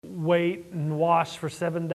wait and wash for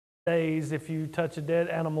 7 days if you touch a dead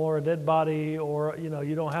animal or a dead body, or you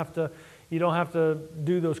don't have to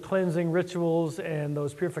do those cleansing rituals and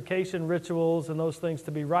those purification rituals and those things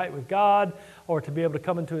to be right with God or to be able to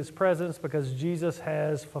come into His presence, because Jesus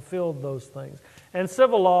has fulfilled those things. And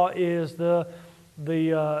civil law is the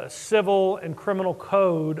civil and criminal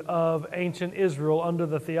code of ancient Israel under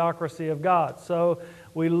the theocracy of God. So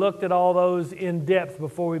we looked at all those in depth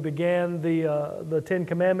before we began the Ten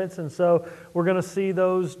Commandments, and so we're going to see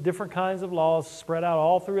those different kinds of laws spread out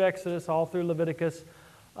all through Exodus, all through Leviticus,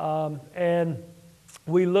 and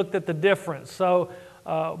we looked at the difference. So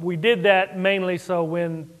we did that mainly so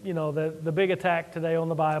when, the big attack today on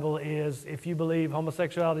the Bible is if you believe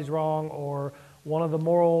homosexuality is wrong or one of the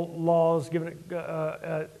moral laws given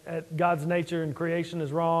at God's nature and creation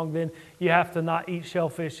is wrong, then you have to not eat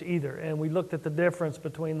shellfish either. And we looked at the difference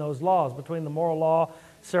between those laws, between the moral law,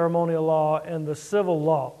 ceremonial law, and the civil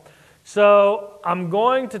law. So I'm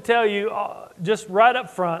going to tell you just right up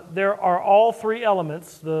front, there are all three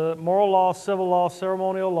elements, the moral law, civil law,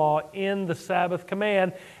 ceremonial law, in the Sabbath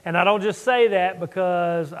command. And I don't just say that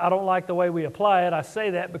because I don't like the way we apply it. I say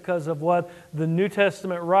that because of what the New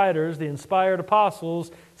Testament writers, the inspired apostles,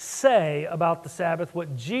 say about the Sabbath,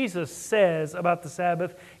 what Jesus says about the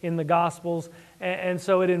Sabbath in the Gospels. And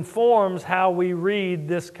so it informs how we read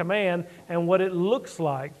this command and what it looks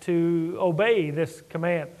like to obey this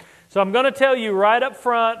command. So I'm going to tell you right up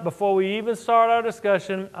front, before we even start our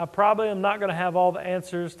discussion, I probably am not going to have all the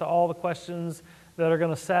answers to all the questions that are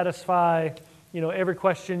going to satisfy, every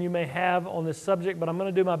question you may have on this subject, but I'm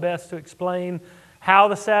going to do my best to explain how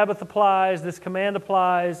the Sabbath applies, this command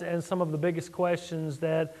applies, and some of the biggest questions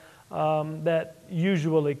that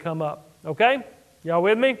usually come up. Okay? Y'all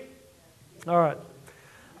with me? All right.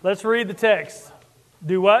 Let's read the text.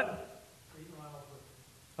 Do what?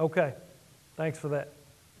 Okay. Thanks for that.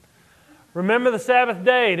 Remember the Sabbath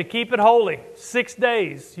day to keep it holy. 6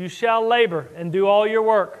 days you shall labor and do all your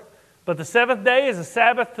work. But the seventh day is a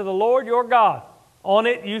Sabbath to the Lord your God. On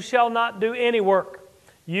it you shall not do any work.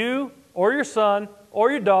 You or your son or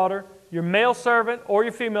your daughter, your male servant or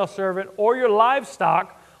your female servant, or your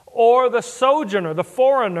livestock, or the sojourner, the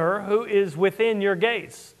foreigner who is within your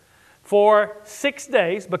gates. For 6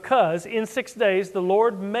 days, because in 6 days the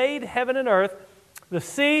Lord made heaven and earth, the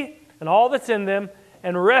sea and all that's in them,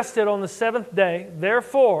 and rested on the seventh day.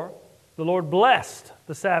 Therefore, the Lord blessed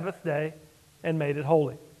the Sabbath day and made it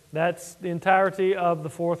holy. That's the entirety of the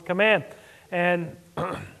fourth command. And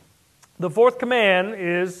the fourth command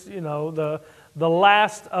is, the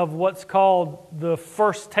last of what's called the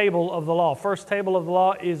first table of the law. First table of the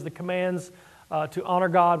law is the commands to honor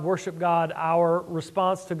God, worship God, our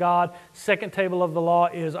response to God. Second table of the law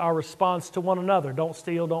is our response to one another. Don't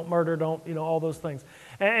steal, don't murder, don't, all those things.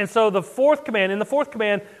 And so in the fourth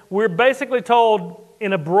command, we're basically told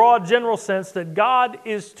in a broad general sense that God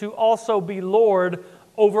is to also be Lord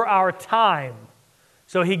over our time.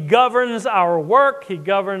 So He governs our work, He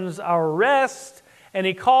governs our rest, and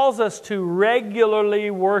He calls us to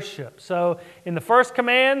regularly worship. So in the first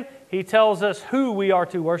command, He tells us who we are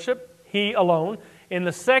to worship, He alone. In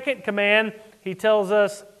the second command, He tells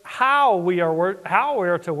us how we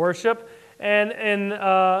are to worship. And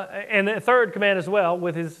the third command as well,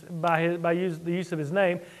 with the use of His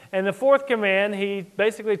name. And the fourth command, He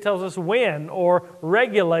basically tells us when, or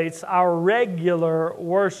regulates our regular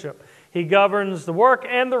worship. He governs the work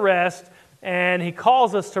and the rest, and He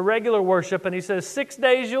calls us to regular worship. And He says, 6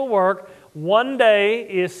 days you'll work, 1 day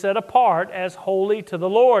is set apart as holy to the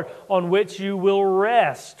Lord, on which you will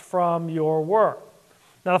rest from your work.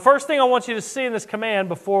 Now, the first thing I want you to see in this command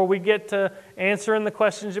before we get to answering the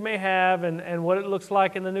questions you may have and what it looks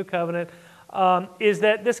like in the New Covenant is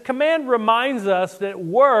that this command reminds us that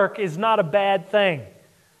work is not a bad thing.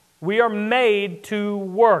 We are made to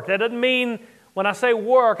work. That doesn't mean, when I say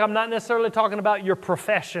work, I'm not necessarily talking about your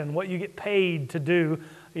profession, what you get paid to do,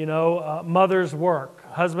 mother's work,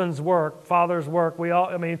 husband's work, father's work. We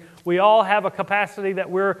all have a capacity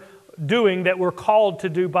that we're doing, that we're called to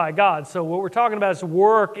do by God. So what we're talking about is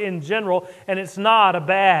work in general, and it's not a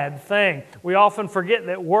bad thing. We often forget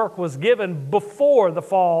that work was given before the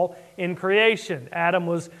fall in creation. Adam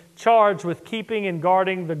was charged with keeping and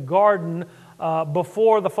guarding the garden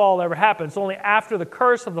before the fall ever happened. It's only after the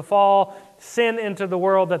curse of the fall, sin entered the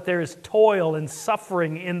world, that there is toil and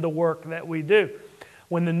suffering in the work that we do.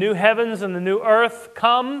 When the new heavens and the new earth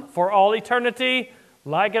come for all eternity,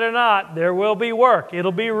 like it or not, there will be work.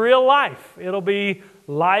 It'll be real life. It'll be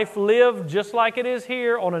life lived just like it is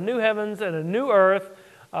here on a new heavens and a new earth,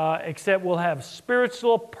 except we'll have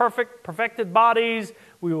spiritual, perfected bodies.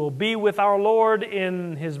 We will be with our Lord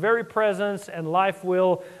in His very presence, and life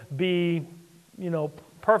will be,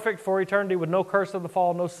 perfect for eternity with no curse of the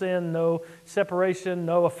fall, no sin, no separation,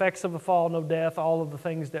 no effects of the fall, no death, all of the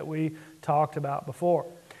things that we talked about before.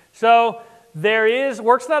 So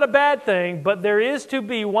work's not a bad thing, but there is to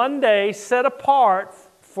be one day set apart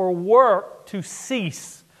for work to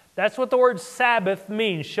cease. That's what the word Sabbath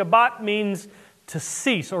means. Shabbat means to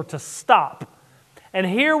cease or to stop. And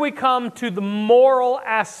here we come to the moral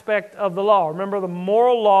aspect of the law. Remember, the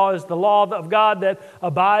moral law is the law of God that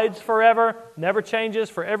abides forever, never changes,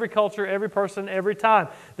 for every culture, every person, every time.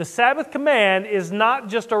 The Sabbath command is not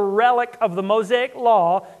just a relic of the Mosaic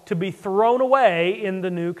law to be thrown away in the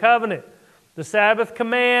new covenant. The Sabbath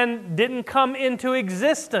command didn't come into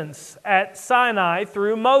existence at Sinai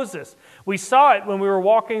through Moses. We saw it when we were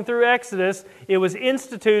walking through Exodus. It was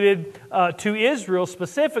instituted to Israel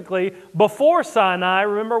specifically before Sinai.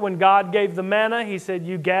 Remember when God gave the manna, He said,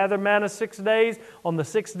 you gather manna 6 days. On the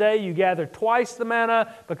 6th day, you gather twice the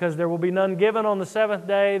manna because there will be none given on the 7th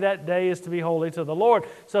day. That day is to be holy to the Lord.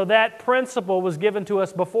 So that principle was given to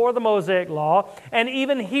us before the Mosaic law. And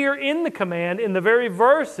even here in the command, in the very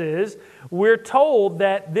verses, we're told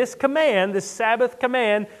that this command, this Sabbath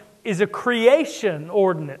command, is a creation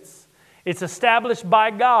ordinance. It's established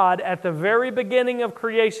by God at the very beginning of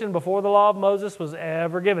creation before the law of Moses was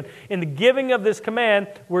ever given. In the giving of this command,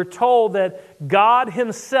 we're told that God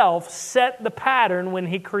Himself set the pattern when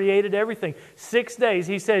He created everything. 6 days.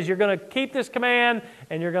 He says, you're going to keep this command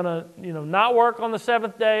and you're going to not work on the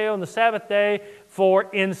 7th day, on the Sabbath day. For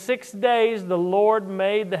in 6 days the Lord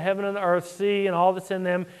made the heaven and the earth, sea, and all that's in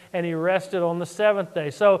them, and He rested on the 7th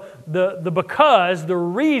day. So the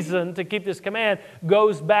reason to keep this command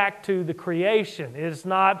goes back to the creation. It's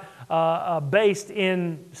not based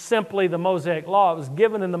in simply the Mosaic law. It was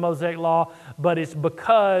given in the Mosaic law, but it's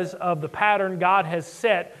because of the pattern God has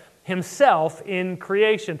set Himself in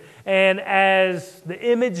creation. And as the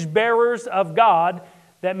image bearers of God,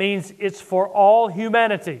 that means it's for all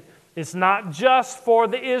humanity. It's not just for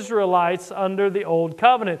the Israelites under the Old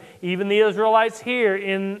Covenant. Even the Israelites here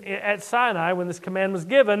at Sinai, when this command was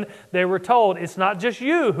given, they were told, it's not just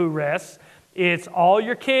you who rests, it's all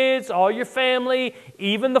your kids, all your family,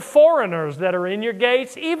 even the foreigners that are in your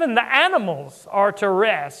gates, even the animals are to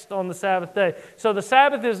rest on the Sabbath day. So the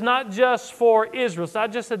Sabbath is not just for Israel. It's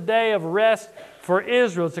not just a day of rest for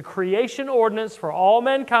Israel. It's a creation ordinance for all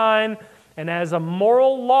mankind. And as a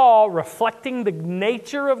moral law reflecting the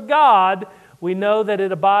nature of God, we know that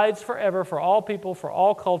it abides forever for all people, for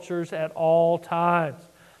all cultures, at all times.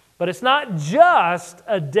 But it's not just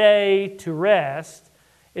a day to rest.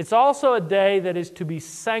 It's also a day that is to be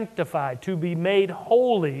sanctified, to be made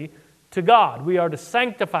holy to God. We are to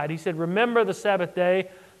sanctify it. He said, remember the Sabbath day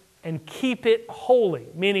and keep it holy.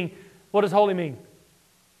 Meaning, what does holy mean?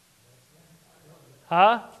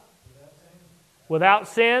 Huh? Without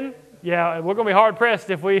sin? Yeah, we're going to be hard-pressed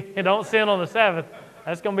if we don't sin on the Sabbath.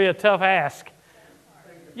 That's going to be a tough ask.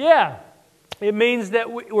 Yeah, it means that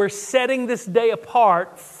we're setting this day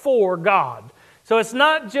apart for God. So it's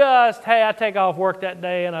not just, hey, I take off work that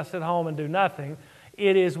day and I sit home and do nothing.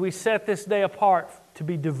 It is we set this day apart to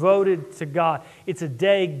be devoted to God. It's a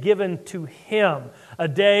day given to Him, a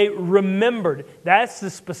day remembered. That's the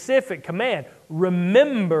specific command.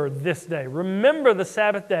 Remember this day. Remember the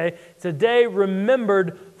Sabbath day. It's a day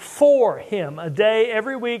remembered for Him, a day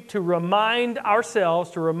every week to remind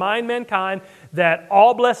ourselves, to remind mankind that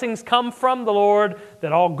all blessings come from the Lord,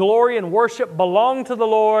 that all glory and worship belong to the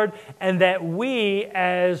Lord, and that we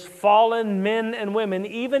as fallen men and women,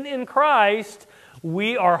 even in Christ,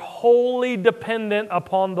 we are wholly dependent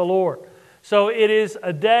upon the Lord. So it is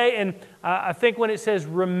a day, and I think when it says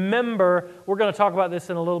remember, we're going to talk about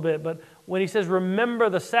this in a little bit, but when He says remember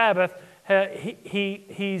the Sabbath,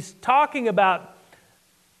 He's talking about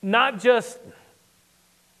not just,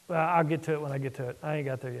 well, I'll get to it when I get to it. I ain't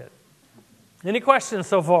got there yet. Any questions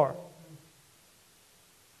so far?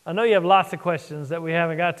 I know you have lots of questions that we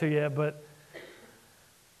haven't got to yet, but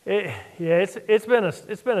it's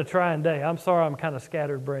been a trying day. I'm sorry I'm kind of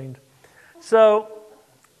scattered-brained. So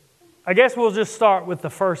I guess we'll just start with the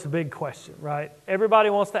first big question, right? Everybody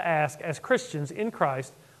wants to ask, as Christians in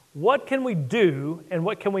Christ, what can we do and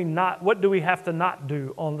what can we not? What do we have to not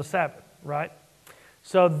do on the Sabbath, right?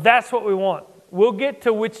 So that's what we want. We'll get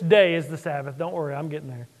to which day is the Sabbath. Don't worry, I'm getting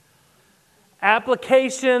there.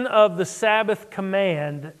 Application of the Sabbath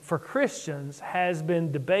command for Christians has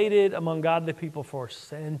been debated among godly people for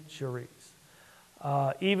centuries.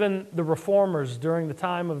 Even the reformers during the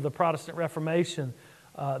time of the Protestant Reformation,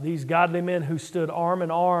 these godly men who stood arm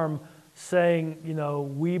in arm saying,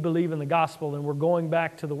 we believe in the gospel and we're going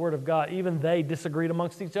back to the Word of God, even they disagreed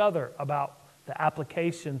amongst each other about the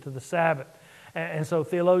application to the Sabbath. And so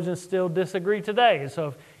theologians still disagree today. And so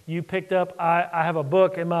if you picked up, I have a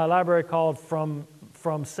book in my library called From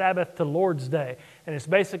Sabbath to Lord's Day. And it's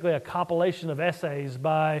basically a compilation of essays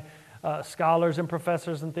by scholars and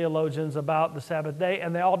professors and theologians about the Sabbath day.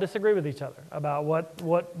 And they all disagree with each other about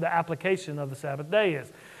what the application of the Sabbath day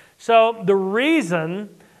is. So the reason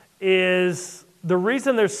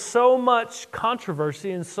there's so much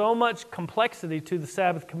controversy and so much complexity to the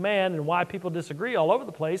Sabbath command and why people disagree all over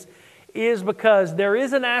the place is because there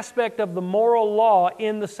is an aspect of the moral law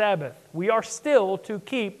in the Sabbath. We are still to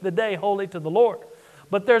keep the day holy to the Lord.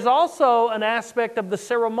 But there's also an aspect of the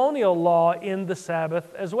ceremonial law in the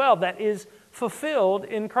Sabbath as well that is fulfilled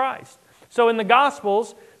in Christ. So in the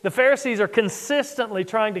Gospels, the Pharisees are consistently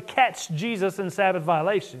trying to catch Jesus in Sabbath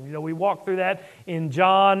violation. We walk through that in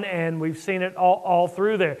John, and we've seen it all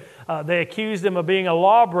through there. They accused him of being a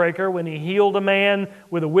lawbreaker when he healed a man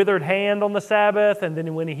with a withered hand on the Sabbath, and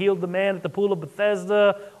then when he healed the man at the pool of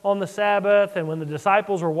Bethesda on the Sabbath, and when the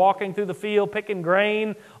disciples were walking through the field picking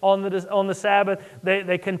grain on the Sabbath,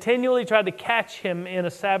 they continually tried to catch him in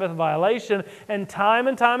a Sabbath violation. And time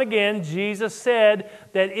again, Jesus said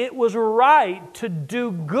that it was right to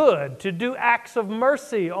do good, to do acts of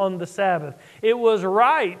mercy on the Sabbath. It was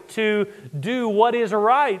right to do what is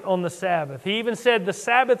right on the Sabbath. He even said the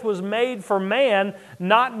Sabbath was made for man,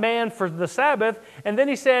 not man for the Sabbath. And then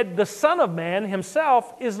he said the Son of Man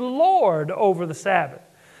himself is Lord over the Sabbath.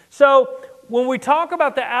 So when we talk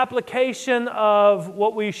about the application of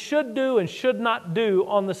what we should do and should not do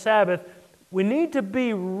on the Sabbath, we need to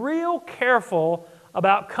be real careful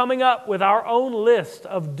about coming up with our own list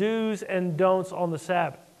of do's and don'ts on the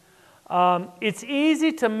Sabbath. It's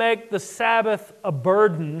easy to make the Sabbath a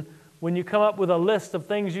burden when you come up with a list of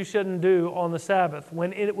things you shouldn't do on the Sabbath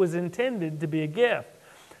when it was intended to be a gift.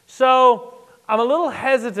 So I'm a little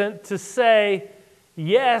hesitant to say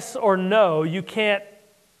yes or no, you can't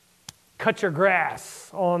cut your grass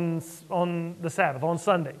on the Sabbath, on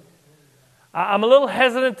Sunday. I'm a little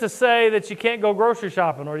hesitant to say that you can't go grocery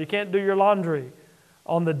shopping or you can't do your laundry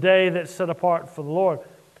on the day that's set apart for the Lord.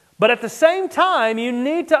 But at the same time, you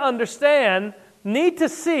need to understand, need to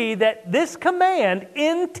see that this command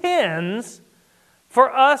intends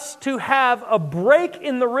for us to have a break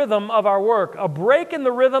in the rhythm of our work, a break in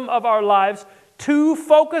the rhythm of our lives to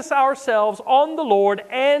focus ourselves on the Lord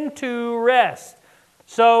and to rest.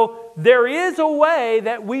 So there is a way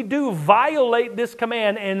that we do violate this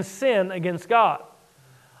command and sin against God.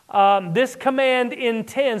 This command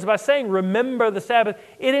intends, by saying remember the Sabbath,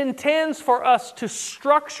 it intends for us to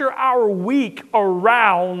structure our week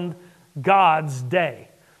around God's day.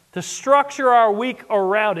 To structure our week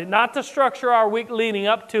around it. Not to structure our week leading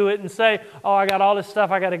up to it and say, oh, I got all this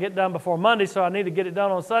stuff I got to get done before Monday, so I need to get it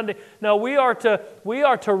done on Sunday. No, we are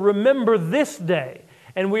to remember this day.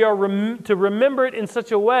 And we are to remember it in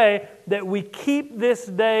such a way that we keep this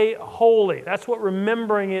day holy. That's what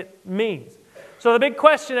remembering it means. So the big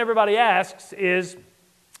question everybody asks is,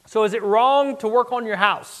 so is it wrong to work on your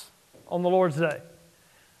house on the Lord's Day?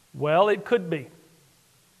 Well, it could be.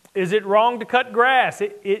 Is it wrong to cut grass?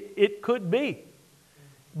 It could be.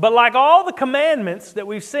 But like all the commandments that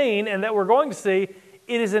we've seen and that we're going to see,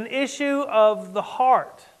 it is an issue of the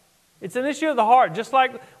heart. It's an issue of the heart. Just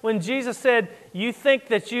like when Jesus said, you think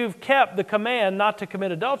that you've kept the command not to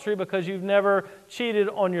commit adultery because you've never cheated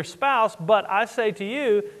on your spouse, but I say to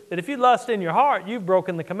you that if you lust in your heart, you've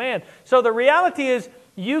broken the command. So the reality is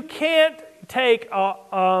you can't take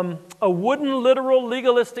a wooden, literal,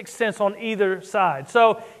 legalistic sense on either side.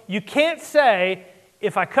 So you can't say,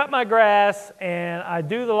 if I cut my grass and I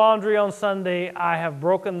do the laundry on Sunday, I have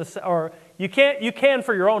broken the... Or you can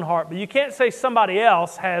for your own heart, but you can't say somebody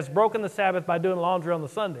else has broken the Sabbath by doing laundry on the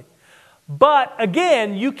Sunday. But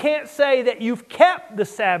again, you can't say that you've kept the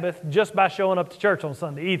Sabbath just by showing up to church on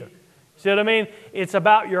Sunday either. See what I mean? It's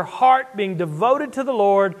about your heart being devoted to the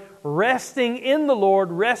Lord, resting in the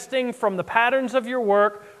Lord, resting from the patterns of your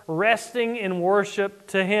work, resting in worship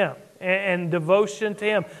to Him and devotion to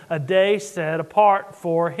Him, a day set apart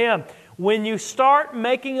for Him. When you start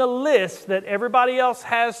making a list that everybody else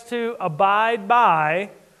has to abide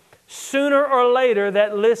by, sooner or later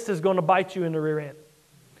that list is going to bite you in the rear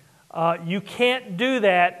end. You can't do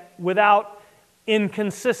that without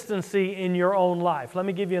inconsistency in your own life. Let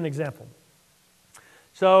me give you an example.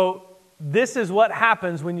 So this is what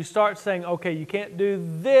happens when you start saying, okay, you can't do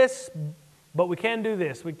this, but we can do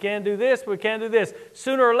this. We can do this, but we can do this.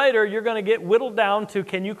 Sooner or later, you're going to get whittled down to,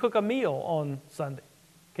 can you cook a meal on Sunday?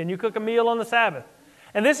 Can you cook a meal on the Sabbath?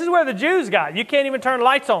 And this is where the Jews got. You can't even turn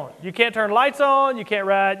lights on. You can't turn lights on. You can't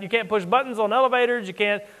ride. You can't push buttons on elevators. You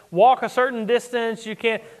can't walk a certain distance. You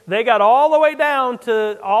can't. They got all the way down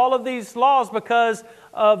to all of these laws because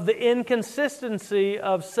of the inconsistency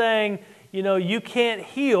of saying, you can't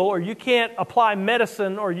heal or you can't apply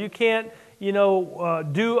medicine or you can't,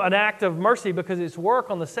 do an act of mercy because it's work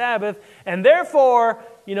on the Sabbath. And therefore,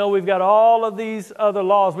 we've got all of these other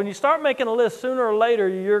laws. When you start making a list, sooner or later,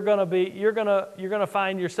 you're going to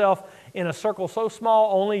find yourself in a circle so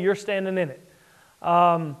small, only you're standing in it.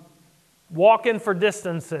 Walking for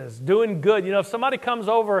distances, doing good. If somebody comes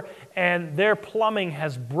over and their plumbing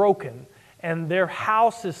has broken and their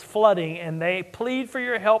house is flooding and they plead for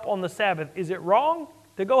your help on the Sabbath, is it wrong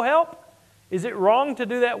to go help? Is it wrong to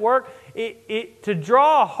do that work? To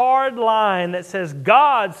draw a hard line that says,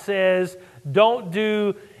 God says, don't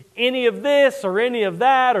do any of this or any of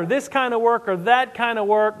that or this kind of work or that kind of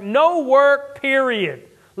work. No work, period.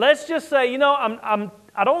 Let's just say,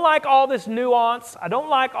 I don't like all this nuance. I don't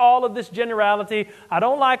like all of this generality. I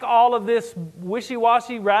don't like all of this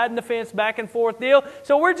wishy-washy, riding the fence back and forth deal.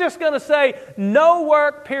 So we're just going to say no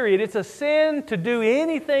work, period. It's a sin to do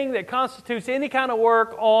anything that constitutes any kind of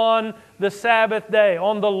work on the Sabbath day,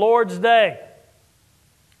 on the Lord's day.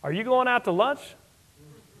 Are you going out to lunch?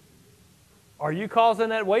 Are you causing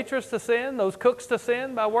that waitress to sin, those cooks to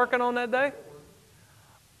sin by working on that day?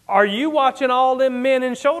 Are you watching all them men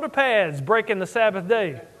in shoulder pads breaking the Sabbath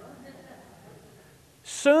day?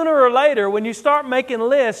 Sooner or later, when you start making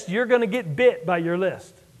lists, you're going to get bit by your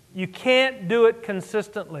list. You can't do it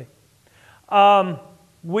consistently.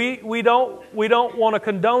 We don't want to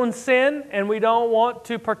condone sin, and we don't want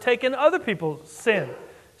to partake in other people's sin.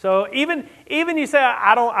 So even you say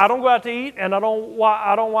I don't go out to eat and I don't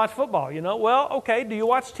watch football. Well, okay. Do you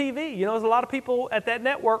watch TV? There's a lot of people at that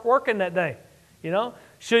network working that day.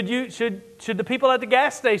 Should the people at the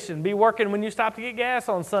gas station be working when you stop to get gas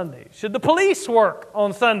on Sunday? Should the police work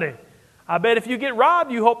on Sunday? I bet if you get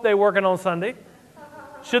robbed, you hope they're working on Sunday.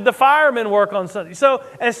 Should the firemen work on Sunday? So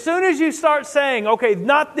as soon as you start saying, okay,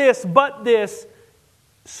 not this, but this,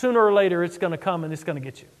 sooner or later it's going to come and it's going to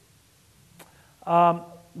get you.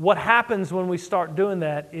 What happens when we start doing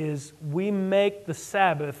that is we make the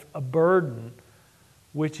Sabbath a burden,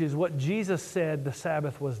 which is what Jesus said the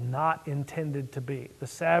Sabbath was not intended to be. The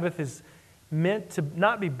Sabbath is meant to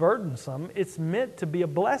not be burdensome. It's meant to be a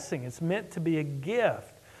blessing. It's meant to be a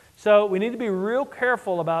gift. So we need to be real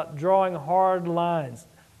careful about drawing hard lines.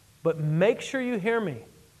 But make sure you hear me.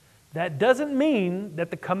 That doesn't mean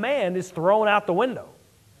that the command is thrown out the window.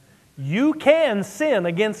 You can sin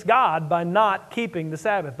against God by not keeping the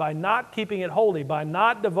Sabbath, by not keeping it holy, by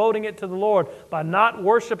not devoting it to the Lord, by not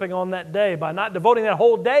worshiping on that day, by not devoting that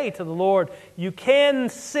whole day to the Lord. You can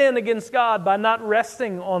sin against God by not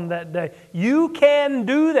resting on that day. You can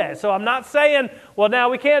do that. So I'm not saying, well, now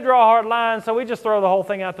we can't draw a hard line, so we just throw the whole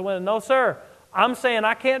thing out the window. No, sir. I'm saying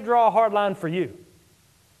I can't draw a hard line for you.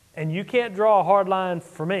 And you can't draw a hard line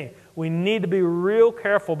for me. We need to be real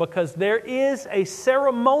careful because there is a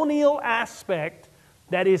ceremonial aspect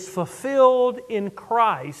that is fulfilled in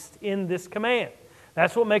Christ in this command.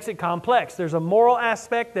 That's what makes it complex. There's a moral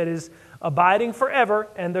aspect that is abiding forever,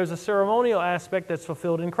 and there's a ceremonial aspect that's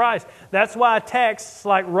fulfilled in Christ. That's why texts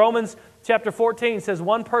like Romans chapter 14 says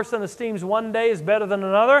one person esteems one day as better than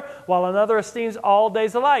another, while another esteems all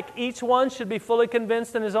days alike. Each one should be fully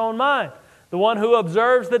convinced in his own mind. The one who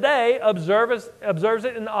observes the day observes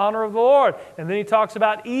it in honor of the Lord. And then he talks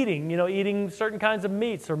about eating, eating certain kinds of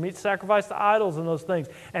meats or meats sacrificed to idols and those things.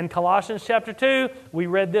 And Colossians chapter 2, we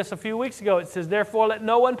read this a few weeks ago. It says, therefore, let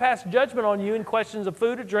no one pass judgment on you in questions of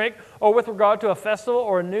food or drink or with regard to a festival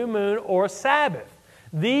or a new moon or a Sabbath.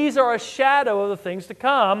 These are a shadow of the things to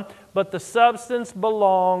come, but the substance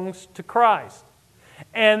belongs to Christ.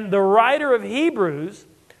 And the writer of Hebrews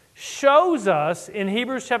shows us in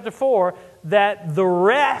Hebrews chapter 4 that the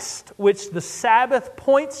rest which the Sabbath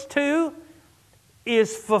points to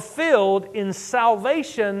is fulfilled in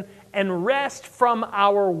salvation and rest from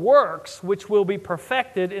our works, which will be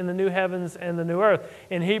perfected in the new heavens and the new earth.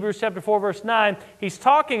 In Hebrews chapter 4, verse 9, he's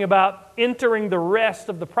talking about entering the rest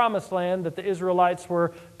of the promised land that the Israelites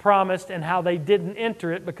were promised and how they didn't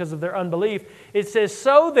enter it because of their unbelief. It says,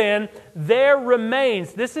 so then there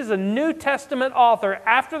remains, this is a New Testament author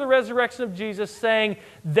after the resurrection of Jesus saying,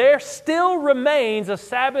 there still remains a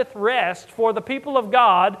Sabbath rest for the people of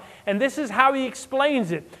God, and this is how he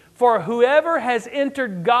explains it. For whoever has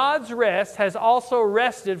entered God's rest has also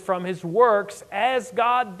rested from his works as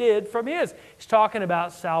God did from his. He's talking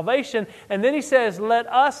about salvation. And then he says, let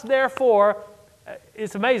us therefore,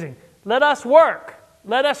 it's amazing, let us work,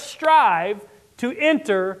 let us strive to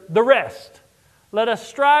enter the rest. Let us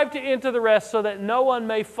strive to enter the rest so that no one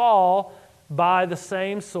may fall by the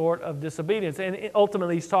same sort of disobedience. And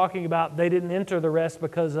ultimately, he's talking about they didn't enter the rest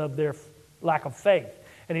because of their lack of faith.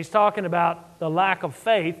 And he's talking about the lack of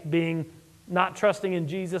faith being not trusting in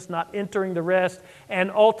Jesus, not entering the rest,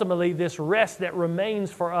 and ultimately this rest that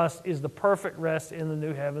remains for us is the perfect rest in the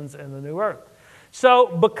new heavens and the new earth.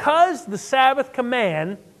 So because the Sabbath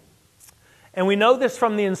command, and we know this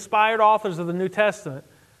from the inspired authors of the New Testament,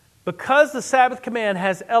 because the Sabbath command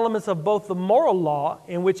has elements of both the moral law,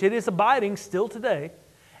 in which it is abiding still today,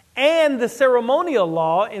 and the ceremonial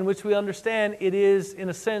law, in which we understand it is, in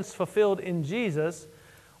a sense, fulfilled in Jesus,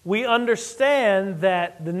 we understand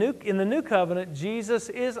that in the new covenant, Jesus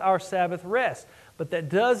is our Sabbath rest. But that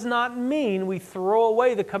does not mean we throw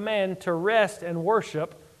away the command to rest and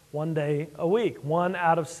worship one day a week, 1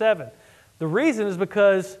 out of 7. The reason is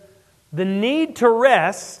because the need to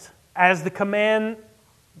rest, as the command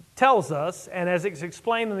tells us, and as it's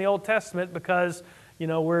explained in the Old Testament, because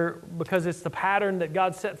it's the pattern that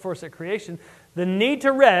God set for us at creation, the need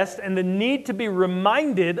to rest and the need to be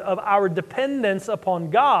reminded of our dependence upon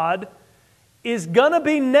God is going to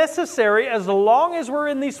be necessary as long as we're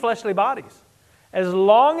in these fleshly bodies. As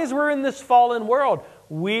long as we're in this fallen world,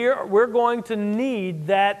 we're going to need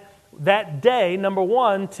that day, number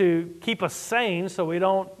one, to keep us sane so we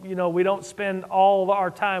don't spend all of our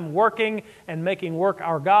time working and making work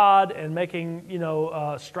our God and making,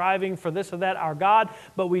 striving for this or that our God.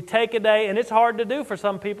 But we take a day, and it's hard to do for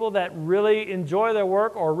some people that really enjoy their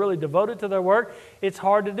work or really devoted to their work. It's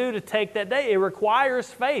hard to do to take that day. It requires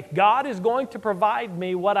faith. God is going to provide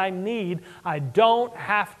me what I need. I don't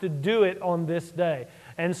have to do it on this day.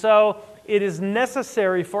 And so it is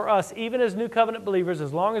necessary for us, even as New Covenant believers,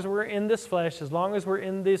 as long as we're in this flesh, as long as we're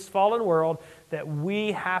in this fallen world, that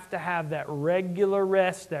we have to have that regular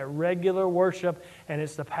rest, that regular worship, and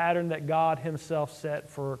it's the pattern that God Himself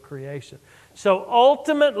set for creation. So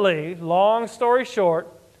ultimately, long story short,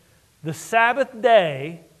 the Sabbath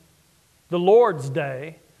day, the Lord's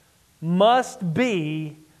day, must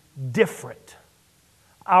be different.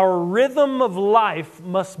 Our rhythm of life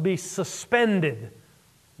must be suspended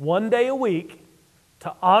one day a week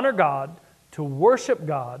to honor God, to worship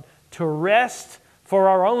God, to rest for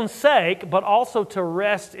our own sake, but also to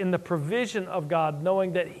rest in the provision of God,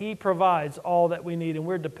 knowing that He provides all that we need and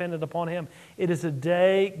we're dependent upon Him. It is a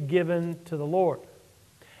day given to the Lord.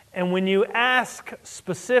 And when you ask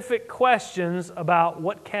specific questions about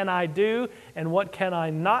what can I do and what can I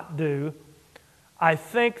not do, I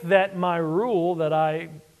think that my rule that I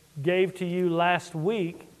gave to you last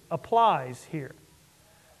week applies here.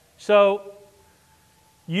 So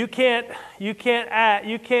you can't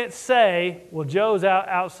say, well, Joe's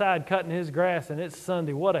outside cutting his grass and it's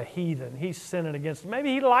Sunday. What a heathen. He's sinning against him.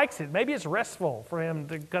 Maybe he likes it. Maybe it's restful for him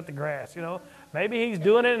to cut the grass, Maybe he's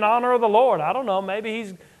doing it in honor of the Lord. I don't know. Maybe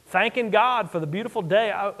he's thanking God for the beautiful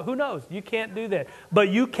day. Who knows? You can't do that. But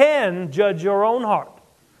you can judge your own heart.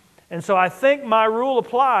 And so I think my rule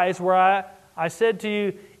applies where I said to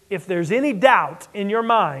you, if there's any doubt in your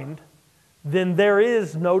mind, then there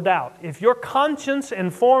is no doubt. If your conscience,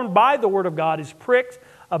 informed by the Word of God, is pricked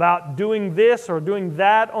about doing this or doing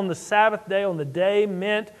that on the Sabbath day, on the day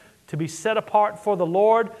meant to be set apart for the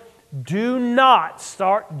Lord, do not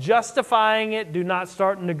start justifying it. Do not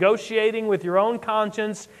start negotiating with your own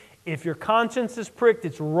conscience. If your conscience is pricked,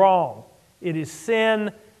 it's wrong. It is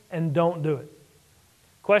sin, and don't do it.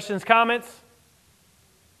 Questions, comments?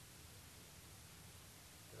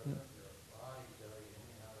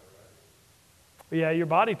 Yeah, your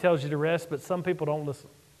body tells you to rest, but some people don't listen.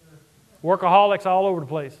 Workaholics all over the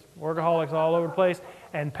place. Workaholics all over the place.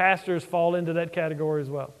 And pastors fall into that category as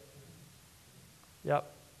well.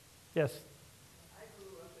 Yep. Yes? I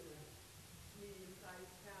grew up in a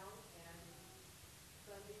medium-sized town, and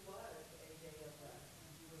Sunday was a day of rest.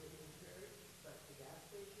 You were in church, but the gas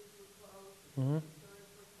stations were closed, the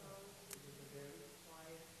stores were closed. It was a very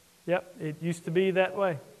quiet. Yep, it used to be that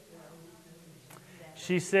way.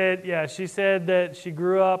 She said that she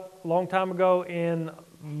grew up a long time ago in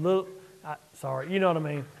little, sorry, you know what I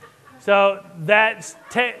mean. So that's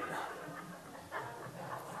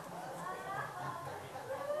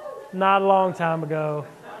not a long time ago.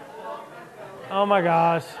 Oh my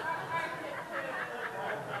gosh.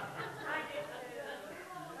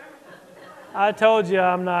 I told you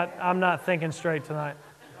I'm not thinking straight tonight.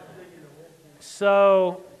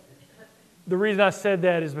 So the reason I said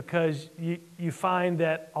that is because you find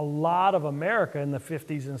that a lot of America in the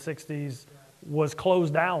 50s and 60s was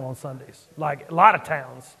closed down on Sundays, like a lot of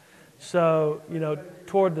towns. So,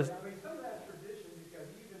 toward the... I mean, some of that's tradition, because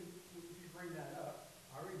even if you bring that up,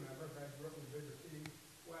 I remember if I grew up in a bigger city,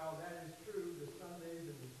 well, that is true, the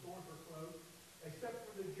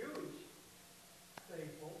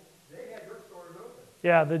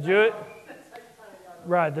Yeah,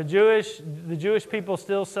 right. The Jewish people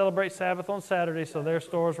still celebrate Sabbath on Saturday, so their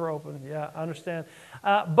stores were open. Yeah, I understand.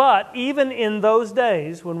 But even in those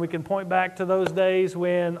days, when we can point back to those days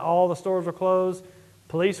when all the stores were closed,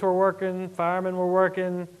 police were working, firemen were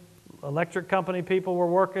working, electric company people were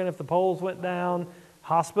working. If the poles went down,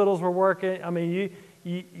 hospitals were working. I mean,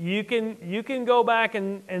 you can go back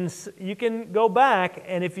and you can go back,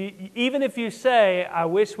 and even if you say, I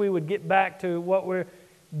wish we would get back to what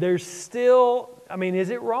there's still. I mean, is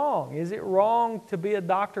it wrong? Is it wrong to be a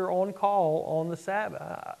doctor on call on the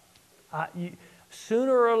Sabbath?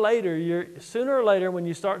 Sooner or later, when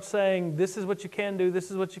you start saying this is what you can do, this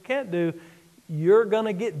is what you can't do, you're going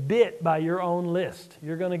to get bit by your own list.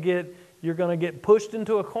 You're going to get pushed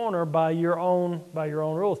into a corner by your own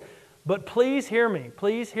rules. But please hear me.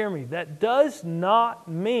 Please hear me. That does not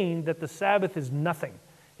mean that the Sabbath is nothing.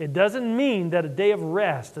 It doesn't mean that a day of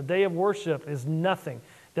rest, a day of worship is nothing.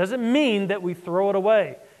 It doesn't mean that we throw it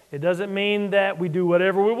away. It doesn't mean that we do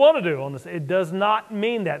whatever we want to do on this. It does not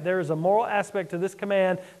mean that. There is a moral aspect to this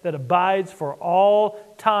command that abides for all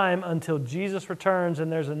time until Jesus returns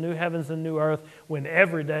and there's a new heavens and new earth when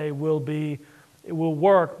every day will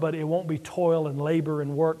work, but it won't be toil and labor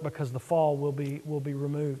and work because the fall will be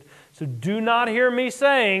removed. So do not hear me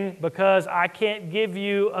saying, because I can't give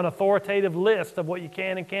you an authoritative list of what you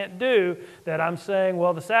can and can't do, that I'm saying,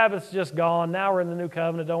 well, the Sabbath's just gone, now we're in the new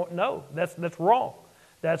covenant. No, that's wrong.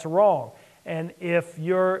 That's wrong. And if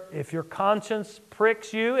your conscience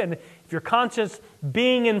pricks you, and if your conscience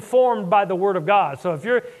being informed by the Word of God. So if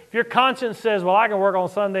your conscience says, well, I can work on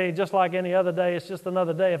Sunday just like any other day, it's just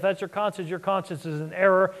another day. If that's your conscience is in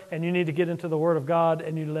error, and you need to get into the Word of God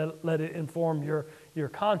and you let it inform your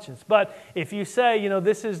conscience. But if you say,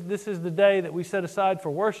 this is the day that we set aside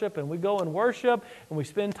for worship, and we go and worship, and we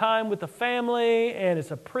spend time with the family, and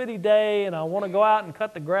it's a pretty day, and I want to go out and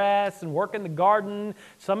cut the grass and work in the garden.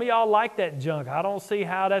 Some of y'all like that junk. I don't see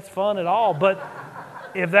how that's fun at all. But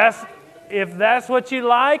if that's what you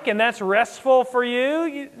like and that's restful for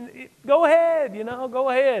you, go ahead. Go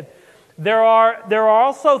ahead. There are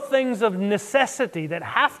also things of necessity that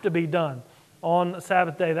have to be done on the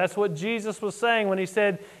Sabbath day. That's what Jesus was saying when he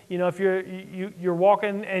said, if you're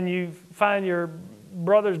walking and you find your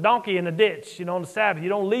brother's donkey in a ditch, on the Sabbath, you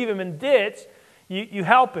don't leave him in the ditch, you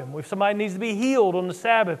help him. If somebody needs to be healed on the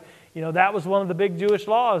Sabbath, that was one of the big Jewish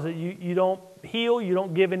laws, that you don't heal, you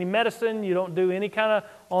don't give any medicine, you don't do any kind of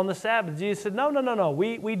on the Sabbath. Jesus said, no,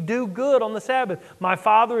 we do good on the Sabbath. My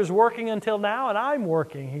Father is working until now, and I'm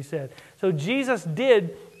working, he said. So Jesus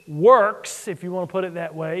did works, if you want to put it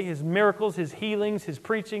that way, his miracles, his healings, his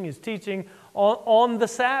preaching, his teaching on the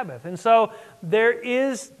Sabbath. And so there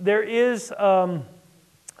is a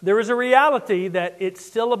reality that it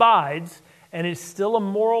still abides, and it's still a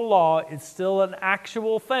moral law, it's still an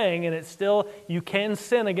actual thing, and it's still, you can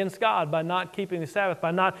sin against God by not keeping the Sabbath,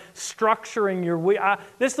 by not structuring your week.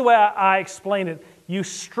 This is the way I explain it. You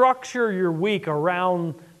structure your week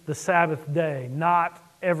around the Sabbath day, not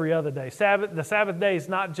every other day. The Sabbath day is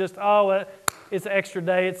not just, it's an extra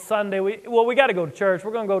day, it's Sunday. We got to go to church.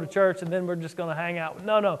 We're going to go to church, and then we're just going to hang out.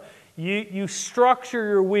 No. You structure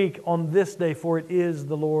your week on this day, for it is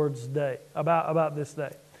the Lord's day, about this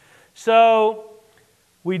day. So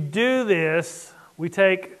we do this.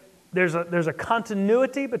 There's a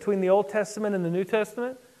continuity between the Old Testament and the New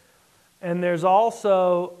Testament, and there's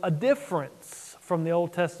also a difference from the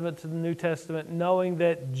Old Testament to the New Testament, knowing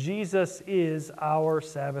that Jesus is our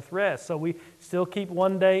Sabbath rest. So we still keep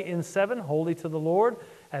one day in 7, holy to the Lord,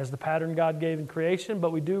 as the pattern God gave in creation,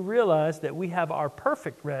 but we do realize that we have our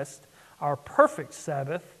perfect rest, our perfect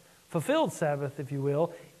Sabbath, fulfilled Sabbath, if you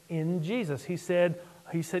will, in Jesus. He said,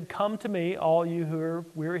 come to me, all you who are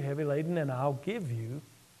weary, heavy laden, and I'll give you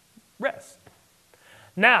rest.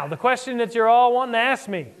 Now, the question that you're all wanting to ask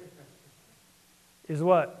me is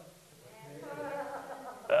what?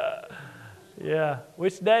 Yeah,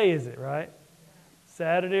 which day is it, right?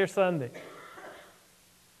 Saturday or Sunday?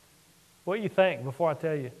 What do you think before I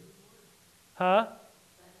tell you? Huh?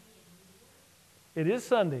 It is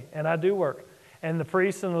Sunday, and I do work. And the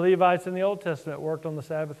priests and the Levites in the Old Testament worked on the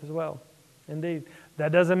Sabbath as well. Indeed.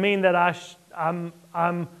 That doesn't mean that I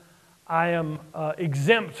am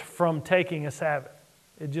exempt from taking a Sabbath.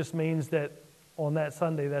 It just means that on that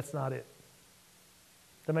Sunday, that's not it.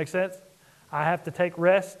 Does that make sense? I have to take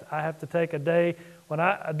rest. I have to take a day.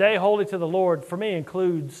 A day holy to the Lord, for me,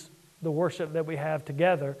 includes the worship that we have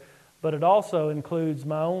together, but it also includes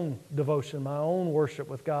my own devotion, my own worship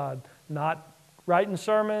with God. Not writing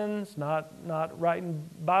sermons, not writing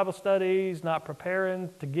Bible studies, not preparing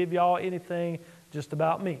to give y'all anything. just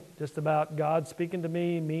about me, just about God speaking to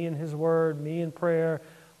me in His Word, me in prayer.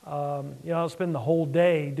 I don't spend the whole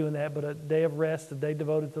day doing that, but a day of rest, a day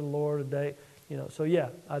devoted to the Lord, a day, so yeah,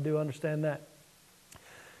 I do understand that.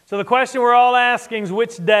 So the question we're all asking is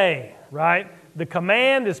which day, right? The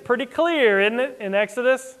command is pretty clear, isn't it, in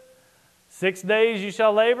Exodus? 6 days you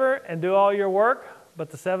shall labor and do all your work, but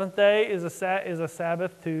the seventh day is a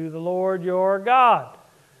Sabbath to the Lord your God.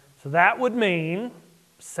 So that would mean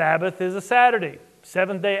Sabbath is a Saturday.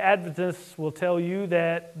 Seventh-day Adventists will tell you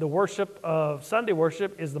that the worship of Sunday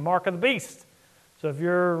worship is the mark of the beast. So if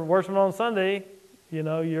you're worshiping on Sunday,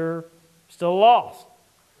 you're still lost.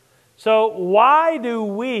 So why do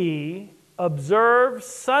we observe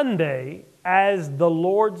Sunday as the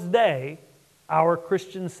Lord's day, our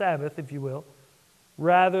Christian Sabbath, if you will,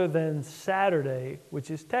 rather than Saturday,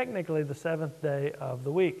 which is technically the seventh day of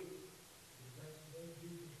the week?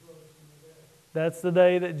 That's the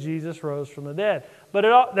day that Jesus rose from the dead.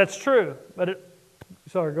 But that's true.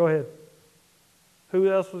 Sorry, go ahead. Who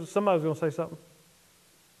else somebody was going to say something?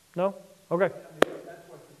 No? Okay. That's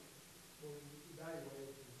what we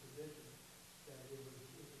evaluated the position that it was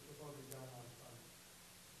supposed to be done on Sunday,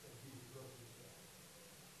 that Jesus rose from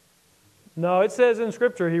the dead. No, it says in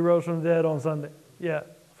Scripture He rose from the dead on Sunday. Yeah,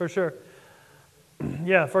 for sure.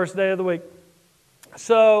 Yeah, first day of the week.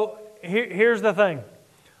 So here's the thing.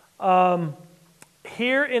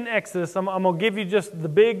 Here in Exodus, I'm going to give you just the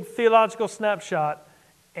big theological snapshot,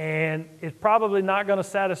 and it's probably not going to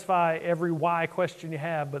satisfy every why question you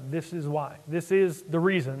have, but this is why. This is the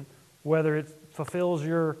reason, whether it fulfills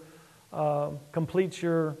your, completes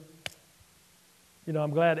your,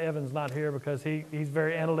 I'm glad Evan's not here because he's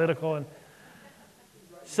very analytical. And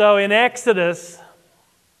so in Exodus,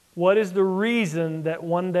 what is the reason that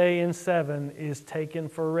 1 day in 7 is taken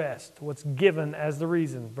for rest? What's given as the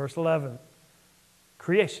reason? Verse 11.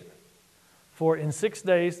 Creation. For in 6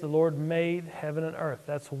 days the Lord made heaven and earth.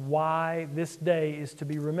 That's why this day is to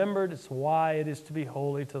be remembered. It's why it is to be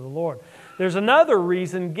holy to the Lord. There's another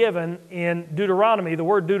reason given in Deuteronomy. The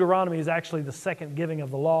word Deuteronomy is actually the second giving of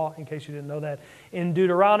the law, in case you didn't know that. In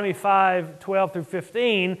Deuteronomy 5:12 through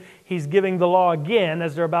 15, He's giving the law again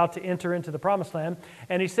as they're about to enter into the promised land.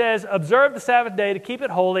 And He says, observe the Sabbath day to keep it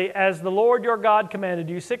holy as the Lord your God commanded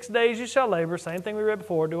you. 6 days you shall labor, same thing we read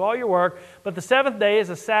before, do all your work. But the seventh day is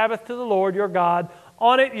a Sabbath to the Lord your God.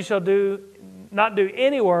 On it you shall not do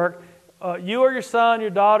any work. You or your son, your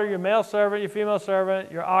daughter, your male servant, your female servant,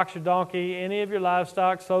 your ox, your donkey, any of your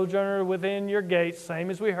livestock, sojourner within your gates, same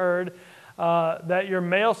as we heard, that your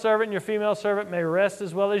male servant and your female servant may rest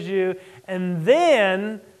as well as you. And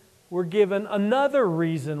then we're given another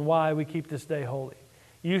reason why we keep this day holy.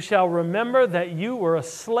 You shall remember that you were a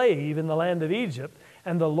slave in the land of Egypt,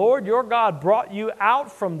 and the Lord your God brought you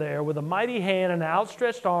out from there with a mighty hand and an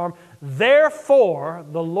outstretched arm. Therefore,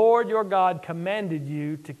 the Lord your God commanded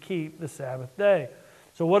you to keep the Sabbath day.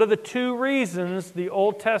 So what are the two reasons the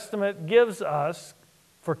Old Testament gives us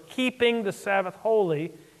for keeping the Sabbath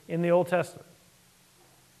holy in the Old Testament?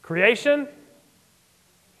 Creation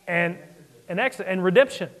and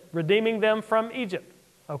redemption, redeeming them from Egypt.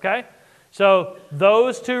 Okay? So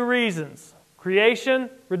those two reasons, creation,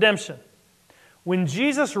 redemption. When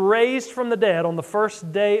Jesus raised from the dead on the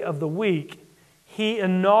first day of the week, He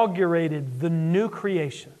inaugurated the new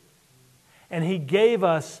creation. And He gave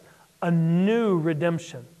us a new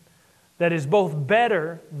redemption that is both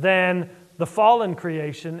better than the fallen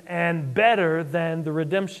creation and better than the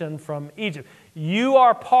redemption from Egypt. You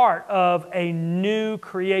are part of a new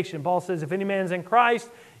creation. Paul says, if any man's in Christ,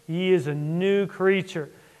 he is a new creature.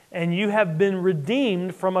 And you have been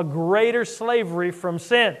redeemed from a greater slavery from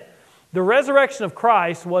sin. The resurrection of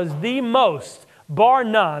Christ was the most, bar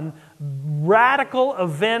none, radical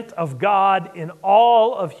event of God in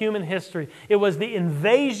all of human history. It was the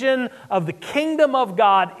invasion of the kingdom of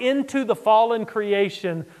God into the fallen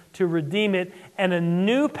creation to redeem it, and a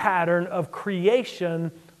new pattern of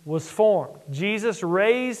creation was formed. Jesus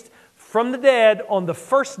raised from the dead on the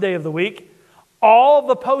first day of the week. All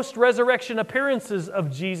the post-resurrection appearances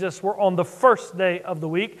of Jesus were on the first day of the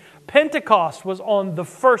week. Pentecost was on the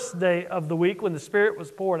first day of the week when the Spirit was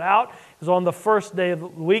poured out. It was on the first day of the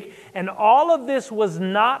week. And all of this was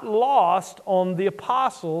not lost on the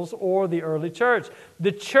apostles or the early church.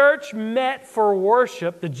 The church met for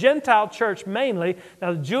worship, the Gentile church mainly.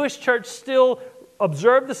 Now the Jewish church still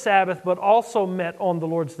observed the Sabbath, but also met on the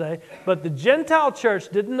Lord's Day. But the Gentile church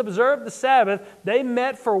didn't observe the Sabbath. They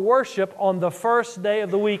met for worship on the first day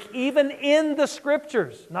of the week, even in the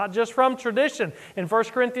Scriptures, not just from tradition. In 1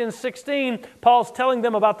 Corinthians 16, Paul's telling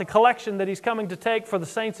them about the collection that he's coming to take for the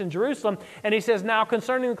saints in Jerusalem. And he says, now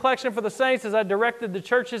concerning the collection for the saints, as I directed the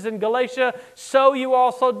churches in Galatia, so you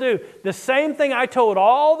also do. The same thing I told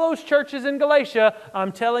all those churches in Galatia,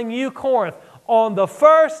 I'm telling you, Corinth. On the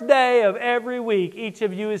first day of every week, each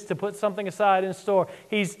of you is to put something aside in store.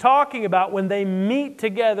 He's talking about when they meet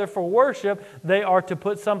together for worship, they are to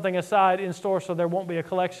put something aside in store so there won't be a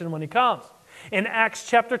collection when he comes. In Acts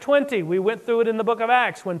chapter 20, we went through it in the book of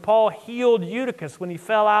Acts. When Paul healed Eutychus, when he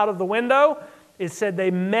fell out of the window, it said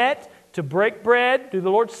they met to break bread, do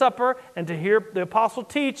the Lord's Supper, and to hear the apostle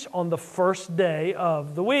teach on the first day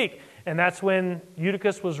of the week. And that's when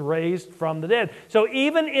Eutychus was raised from the dead. So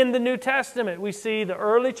even in the New Testament, we see the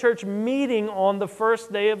early church meeting on the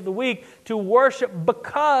first day of the week to worship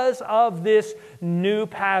because of this new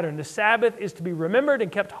pattern. The Sabbath is to be remembered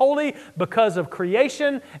and kept holy because of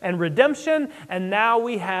creation and redemption. And now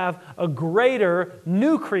we have a greater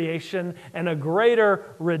new creation and a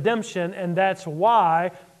greater redemption. And that's why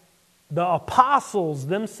the apostles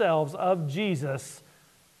themselves of Jesus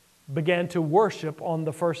began to worship on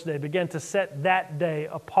the first day, began to set that day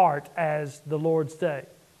apart as the Lord's Day.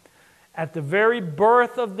 At the very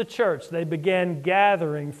birth of the church, they began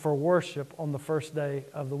gathering for worship on the first day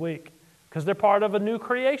of the week because they're part of a new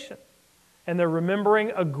creation and they're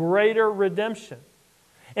remembering a greater redemption.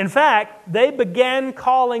 In fact, they began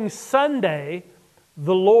calling Sunday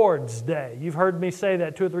the Lord's Day. You've heard me say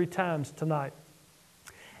that 2 or 3 times tonight.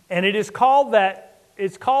 And it's called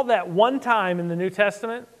that one time in the New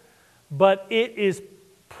Testament, but it is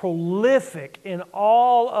prolific in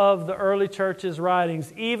all of the early church's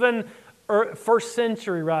writings, even first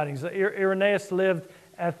century writings. Irenaeus lived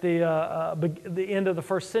at the end of the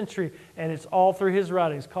first century, and it's all through his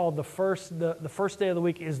writings called the first day of the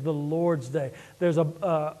week is the Lord's Day. There's a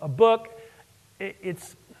book.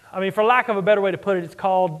 For lack of a better way to put it,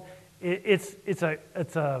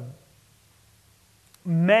 it's a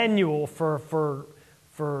manual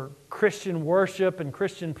for Christian worship and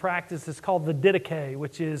Christian practice. It's called the Didache,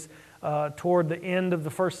 which is toward the end of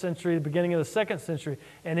the first century, the beginning of the second century,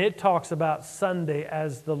 and it talks about Sunday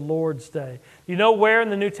as the Lord's Day. You know where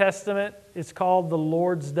in the New Testament it's called the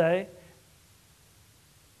Lord's Day?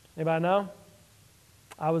 Anybody know?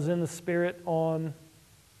 I was in the Spirit on,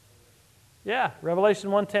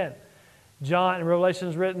 Revelation 1:10. John, in Revelation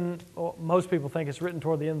is written, most people think it's written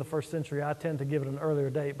toward the end of the first century. I tend to give it an earlier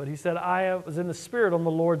date. But he said, I was in the Spirit on the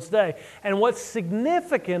Lord's Day. And what's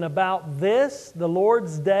significant about this, the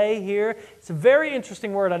Lord's Day here, it's a very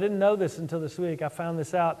interesting word. I didn't know this until this week. I found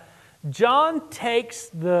this out. John takes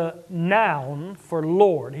the noun for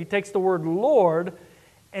Lord. He takes the word Lord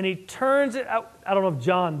and he turns it, I don't know if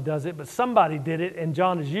John does it, but somebody did it and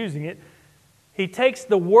John is using it. He takes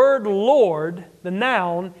the word Lord, the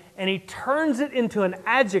noun, and he turns it into an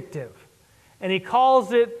adjective. And he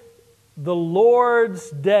calls it the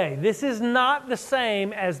Lord's Day. This is not the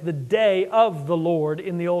same as the day of the Lord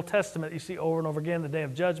in the Old Testament. You see over and over again the day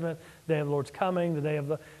of judgment, the day of the Lord's coming,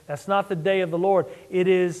 that's not the day of the Lord. It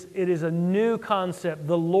is a new concept,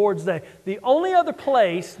 the Lord's Day. The only other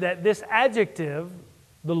place that this adjective,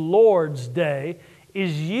 the Lord's Day,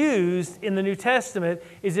 is used in the New Testament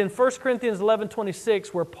is in 1 Corinthians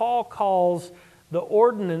 11:26, where Paul calls the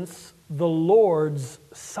ordinance the Lord's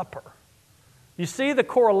Supper. You see the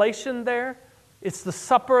correlation there? It's the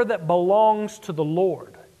supper that belongs to the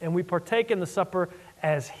Lord, and we partake in the supper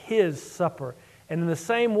as His supper. And in the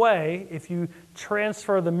same way, if you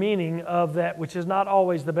transfer the meaning of that, which is not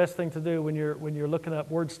always the best thing to do when you're looking up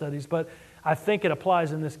word studies, but I think it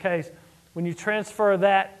applies in this case. When you transfer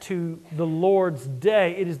that to the Lord's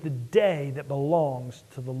Day, it is the day that belongs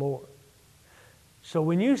to the Lord. So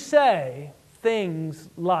when you say things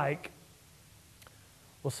like,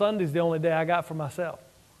 well, Sunday's the only day I got for myself,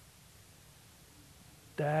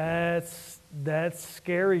 that's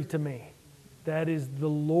scary to me. That is the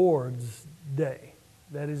Lord's Day.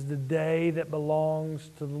 That is the day that belongs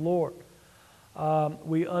to the Lord.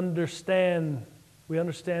 We understand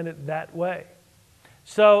it that way.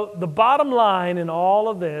 So the bottom line in all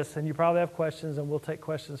of this, and you probably have questions, and we'll take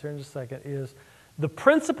questions here in just a second, is the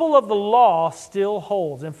principle of the law still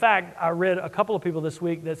holds. In fact, I read a couple of people this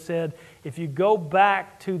week that said if you go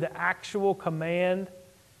back to the actual command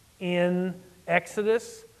in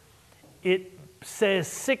Exodus, it says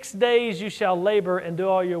 6 days you shall labor and do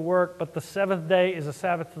all your work, but the seventh day is a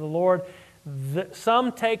Sabbath to the Lord.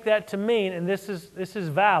 Some take that to mean, and this is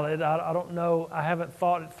valid, I don't know, I haven't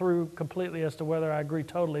thought it through completely as to whether I agree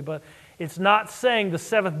totally, but it's not saying the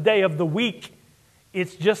seventh day of the week.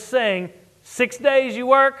 It's just saying 6 days you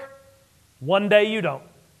work, 1 day you don't.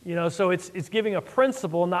 So it's giving a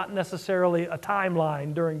principle, not necessarily a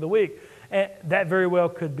timeline during the week. And that very well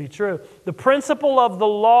could be true. The principle of the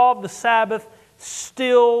law of the Sabbath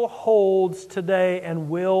still holds today and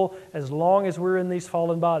will as long as we're in these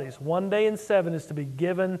fallen bodies. 1 day in 7 is to be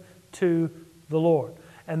given to the Lord.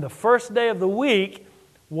 And the first day of the week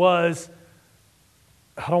was,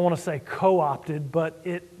 I don't want to say co-opted, but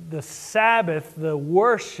the Sabbath, the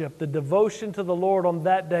worship, the devotion to the Lord on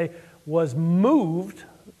that day was moved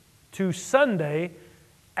to Sunday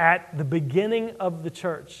at the beginning of the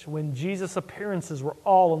church, when Jesus' appearances were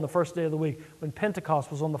all on the first day of the week, when Pentecost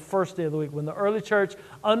was on the first day of the week, when the early church,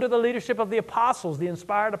 under the leadership of the apostles, the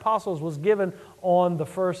inspired apostles, was given on the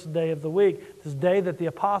first day of the week. This day that the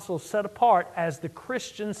apostles set apart as the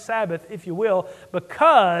Christian Sabbath, if you will,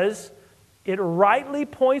 because it rightly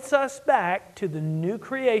points us back to the new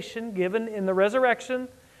creation given in the resurrection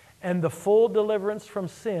and the full deliverance from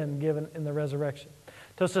sin given in the resurrection.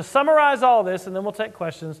 So to summarize all this, and then we'll take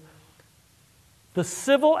questions, the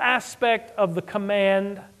civil aspect of the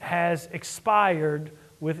command has expired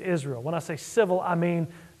with Israel. When I say civil, I mean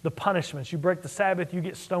the punishments. You break the Sabbath, you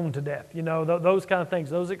get stoned to death. Those kind of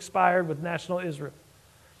things. Those expired with national Israel.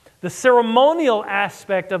 The ceremonial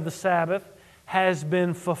aspect of the Sabbath has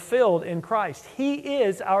been fulfilled in Christ. He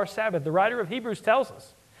is our Sabbath. The writer of Hebrews tells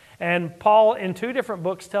us. And Paul, in 2 different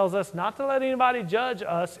books, tells us not to let anybody judge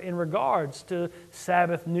us in regards to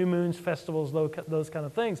Sabbath, new moons, festivals, those kind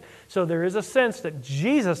of things. So there is a sense that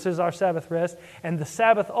Jesus is our Sabbath rest, and the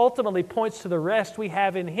Sabbath ultimately points to the rest we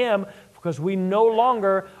have in Him, because we no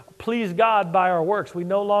longer please God by our works. We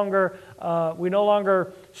no longer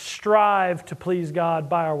strive to please God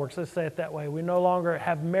by our works. Let's say it that way. We no longer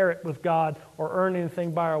have merit with God or earn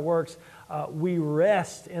anything by our works. We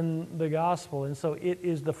rest in the gospel, and so it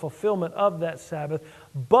is the fulfillment of that Sabbath.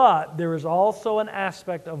 But there is also an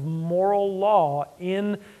aspect of moral law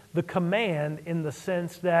in the command, in the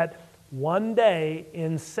sense that 1 day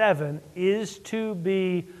in 7 is to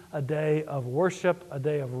be a day of worship, a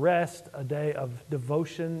day of rest, a day of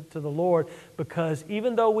devotion to the Lord. Because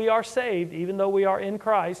even though we are saved, even though we are in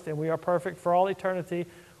Christ and we are perfect for all eternity,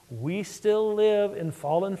 we still live in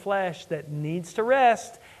fallen flesh that needs to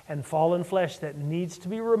rest, and fallen flesh that needs to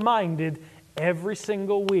be reminded every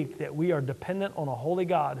single week that we are dependent on a holy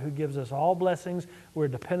God who gives us all blessings. We're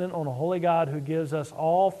dependent on a holy God who gives us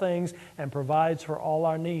all things and provides for all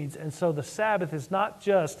our needs. And so the Sabbath is not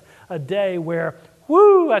just a day where,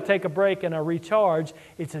 I take a break and I recharge.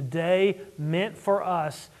 It's a day meant for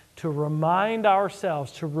us to remind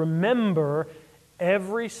ourselves, to remember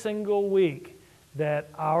every single week that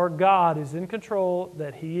our God is in control,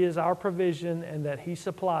 that He is our provision, and that He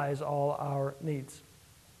supplies all our needs.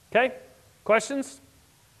 Okay? Questions?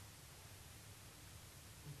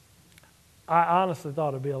 I honestly thought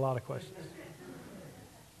it'd be a lot of questions.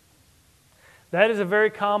 That is a very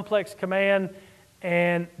complex command,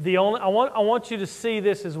 and I want you to see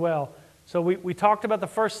this as well. So we talked about the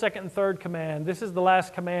first, second, and third command. This is the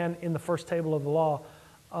last command in the first table of the law.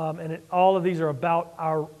 All of these are about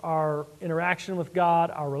our interaction with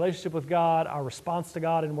God, our relationship with God, our response to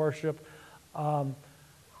God in worship.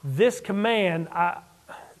 This command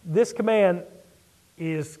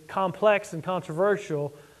is complex and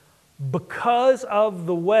controversial because of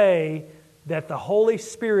the way that the Holy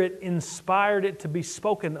Spirit inspired it to be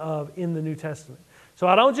spoken of in the New Testament. So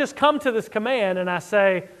I don't just come to this command and I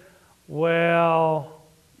say, well,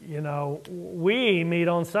 we meet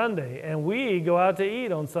on Sunday, and we go out to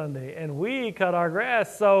eat on Sunday, and we cut our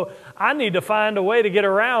grass, so I need to find a way to get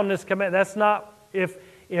around this command. That's not, if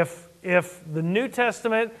the New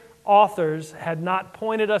Testament authors had not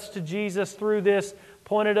pointed us to Jesus through this,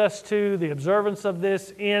 pointed us to the observance of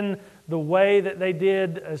this in the way that they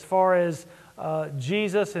did as far as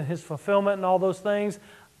Jesus and His fulfillment and all those things,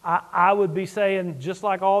 I would be saying, just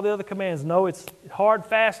like all the other commands, no, it's hard,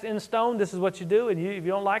 fast, in stone. This is what you do, and if you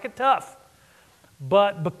don't like it, tough.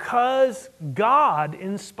 But because God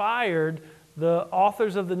inspired the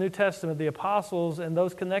authors of the New Testament, the apostles, and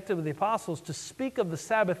those connected with the apostles, to speak of the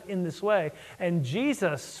Sabbath in this way, and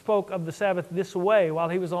Jesus spoke of the Sabbath this way while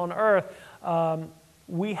He was on earth,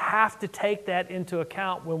 we have to take that into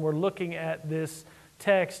account when we're looking at this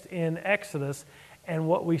text in Exodus. And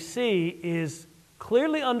what we see is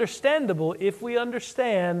clearly understandable if we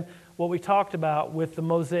understand what we talked about with the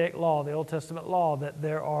Mosaic law, the Old Testament law, that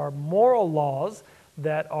there are moral laws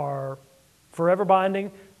that are forever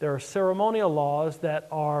binding. There are ceremonial laws that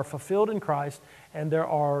are fulfilled in Christ, and there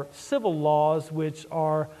are civil laws which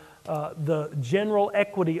are the general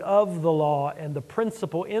equity of the law, and the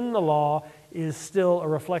principle in the law is still a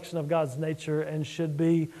reflection of God's nature and should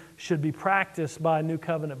be practiced by New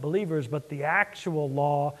Covenant believers, but the actual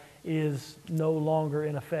law is no longer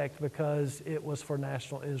in effect because it was for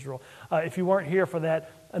national Israel. If you weren't here for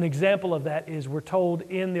that, an example of that is we're told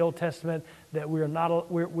in the Old Testament that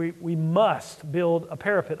we must build a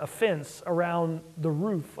parapet, a fence around the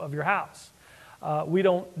roof of your house. We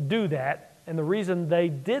don't do that, and the reason they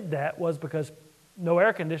did that was because no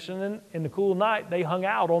air conditioning in the cool night, they hung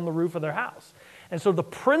out on the roof of their house. And so the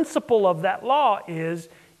principle of that law is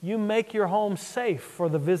you make your home safe for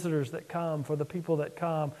the visitors that come, for the people that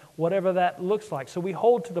come, whatever that looks like. So we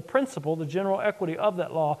hold to the principle, the general equity of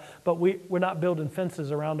that law, but we're not building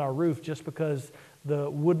fences around our roof just because the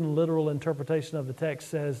wooden literal interpretation of the text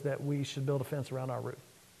says that we should build a fence around our roof.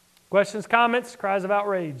 Questions, comments, cries of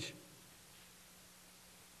outrage?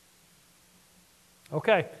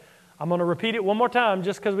 Okay, I'm going to repeat it one more time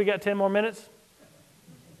just because we got 10 more minutes.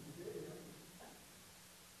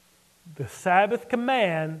 The Sabbath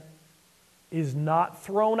command is not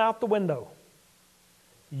thrown out the window.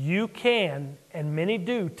 You can, and many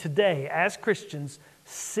do today as Christians,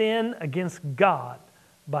 sin against God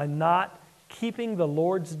by not keeping the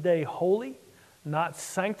Lord's day holy, not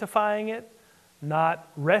sanctifying it, not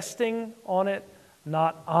resting on it,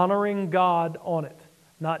 not honoring God on it,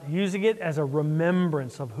 not using it as a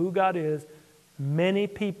remembrance of who God is. Many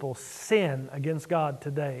people sin against God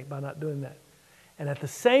today by not doing that. And at the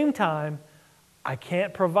same time, I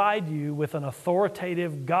can't provide you with an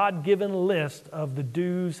authoritative, God-given list of the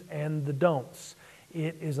do's and the don'ts.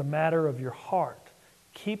 It is a matter of your heart.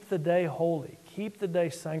 Keep the day holy. Keep the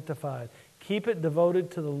day sanctified. Keep it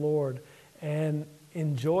devoted to the Lord, and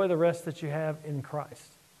enjoy the rest that you have in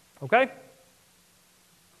Christ. Okay?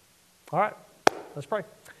 All right. Let's pray.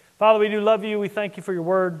 Father, we do love you. We thank you for your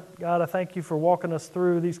word. God, I thank you for walking us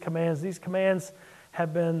through these commands. These commands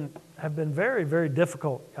have been very, very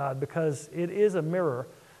difficult, God, because it is a mirror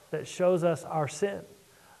that shows us our sin.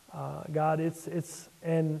 God,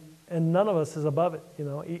 and none of us is above it. You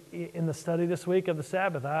know, in the study this week of the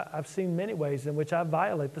Sabbath, I've seen many ways in which I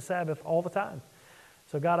violate the Sabbath all the time.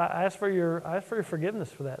 So God, I ask for your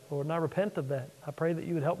forgiveness for that, Lord, and I repent of that. I pray that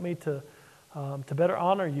you would help me to better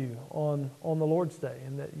honor you on the Lord's Day,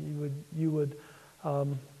 and that you would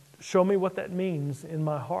show me what that means in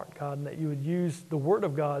my heart, God, and that you would use the Word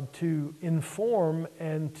of God to inform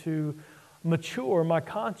and to mature my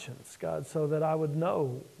conscience, God, so that I would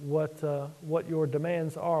know what your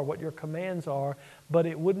demands are, what your commands are, but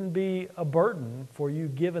it wouldn't be a burden for you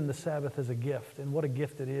given the Sabbath as a gift. And what a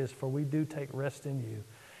gift it is, for we do take rest in you,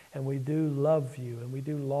 and we do love you, and we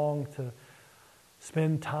do long to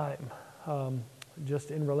spend time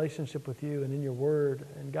just in relationship with you and in your word.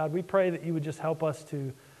 And God, we pray that you would just help us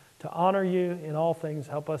to honor you in all things.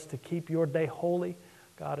 Help us to keep your day holy,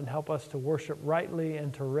 God, and help us to worship rightly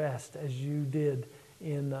and to rest as you did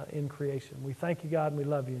in creation. We thank you, God, and we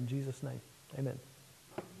love you. In Jesus' name, amen.